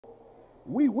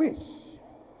We wish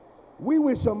a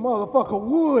motherfucker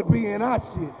would be in our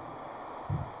shit.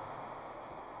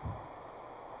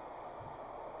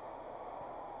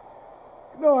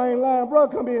 No, I ain't lying, bro.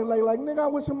 Come in late like, nigga, I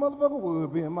wish a motherfucker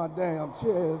would be in my damn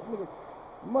chairs, nigga.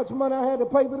 Much money I had to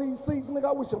pay for these seats, nigga,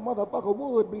 I wish a motherfucker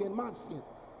would be in my shit.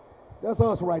 That's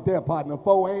us right there, partner.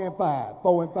 4 and 5.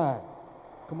 4 and 5.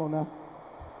 Come on now.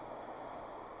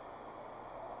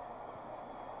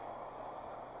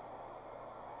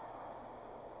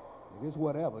 Nigga, it's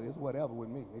whatever. It's whatever with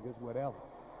me, nigga. It's whatever.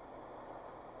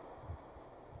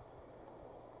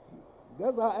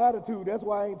 That's our attitude. That's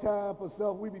why ain't time for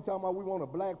stuff. We be talking about we want a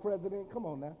black president. Come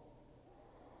on now.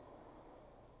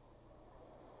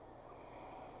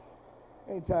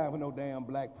 Ain't time for no damn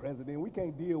black president. We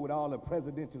can't deal with all the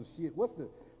presidential shit. What's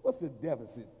the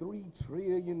deficit? $3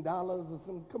 trillion or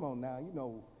something? Come on now. You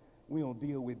know we don't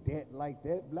deal with debt like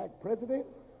that. Black president?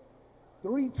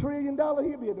 $3 trillion?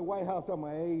 He'll be at the White House talking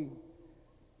about,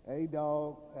 hey,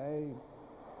 dog, hey,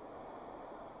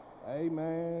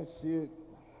 man, shit.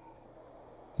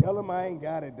 Tell him I ain't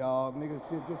got it, dog. Nigga,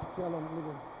 shit, just tell him,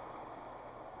 nigga.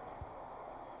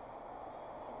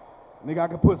 Nigga, I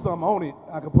could put something on it.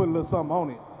 I could put a little something on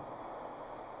it.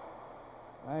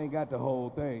 I ain't got the whole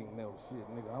thing. No shit,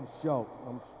 nigga. I'm short.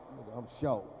 I'm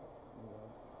short.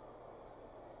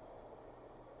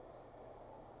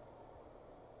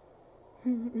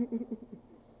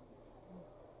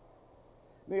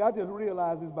 Nigga, I just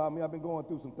realized this about me. I've been going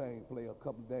through some things, play a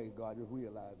couple of days ago. I just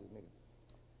realized this, nigga.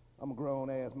 I'm a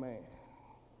grown-ass man.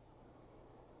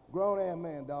 Grown-ass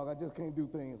man, dog. I just can't do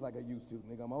things like I used to,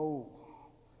 nigga. I'm old.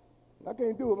 I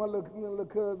can't do it. My little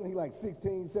cousin, he like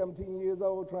 16, 17 years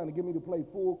old, trying to get me to play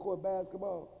full-court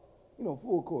basketball. You know,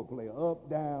 full-court player. Up,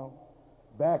 down,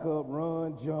 back up,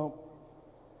 run, jump.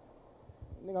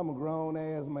 Nigga, I'm a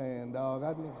grown-ass man, dog.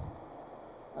 I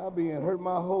be hurt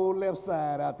my whole left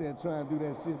side out there trying to do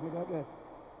that shit, nigga.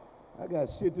 I got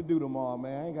shit to do tomorrow,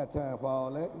 man. I ain't got time for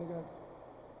all that, nigga.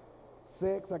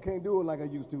 Sex, I can't do it like I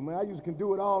used to, man. I used to can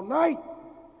do it all night.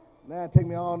 Now it take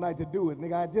me all night to do it,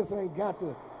 nigga. I just ain't got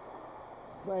the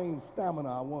same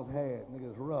stamina I once had, nigga.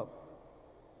 It's rough.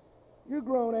 You're a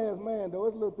grown-ass man, though.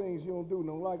 There's little things you don't do.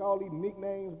 No, like all these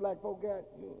nicknames black folk got.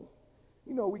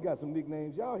 You know we got some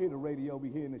nicknames. Y'all hear the radio,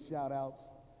 be hearing the shout-outs.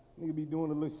 Nigga be doing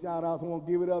the little shout-outs. I want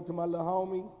to give it up to my little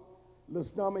homie. Little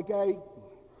stomach ache.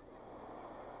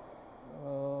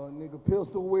 Nigga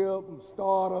pistol whip,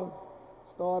 starter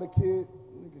kid.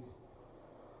 Nigga.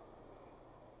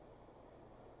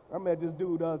 I met this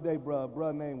dude the other day,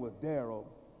 brother named was Daryl.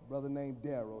 Brother named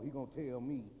Daryl. He gonna tell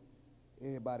me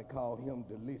everybody call him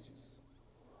Delicious.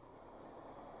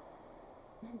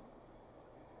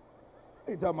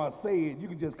 They talking about say it, you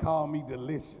can just call me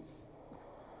Delicious.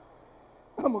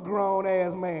 I'm a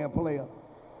grown-ass man player.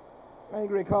 I ain't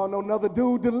gonna call no another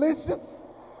dude Delicious.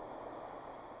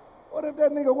 What if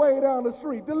that nigga way down the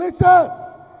street?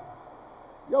 Delicious!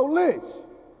 Yo, Lish.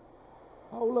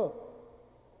 Hold up.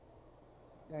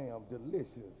 Damn,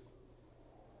 Delicious.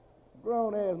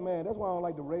 Grown-ass man. That's why I don't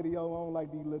like the radio. I don't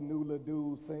like these new little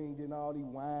dudes singing, all these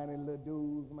whining little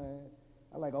dudes, man.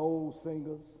 I like old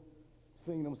singers.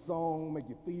 Sing them songs, make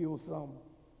you feel something.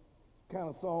 Kind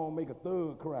of song make a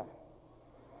thug cry.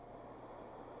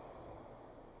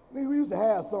 Nigga, we used to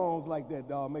have songs like that,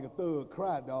 dog, make a thug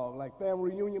cry, dog, like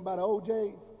Family Reunion by the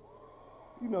OJs.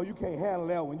 You know you can't handle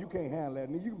that one. You can't handle that.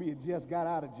 Nigga, you can be a just got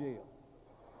out of jail.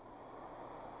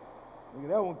 Nigga,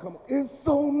 that one come on. It's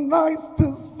so nice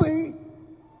to see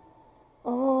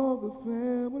all the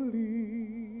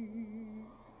family.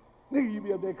 Nigga, you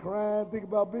be up there crying, think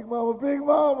about Big Mama, Big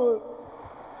Mama.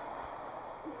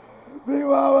 Big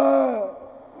Mama,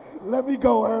 let me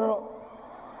go, Earl.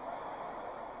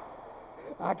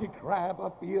 I can cry if I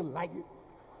feel like it.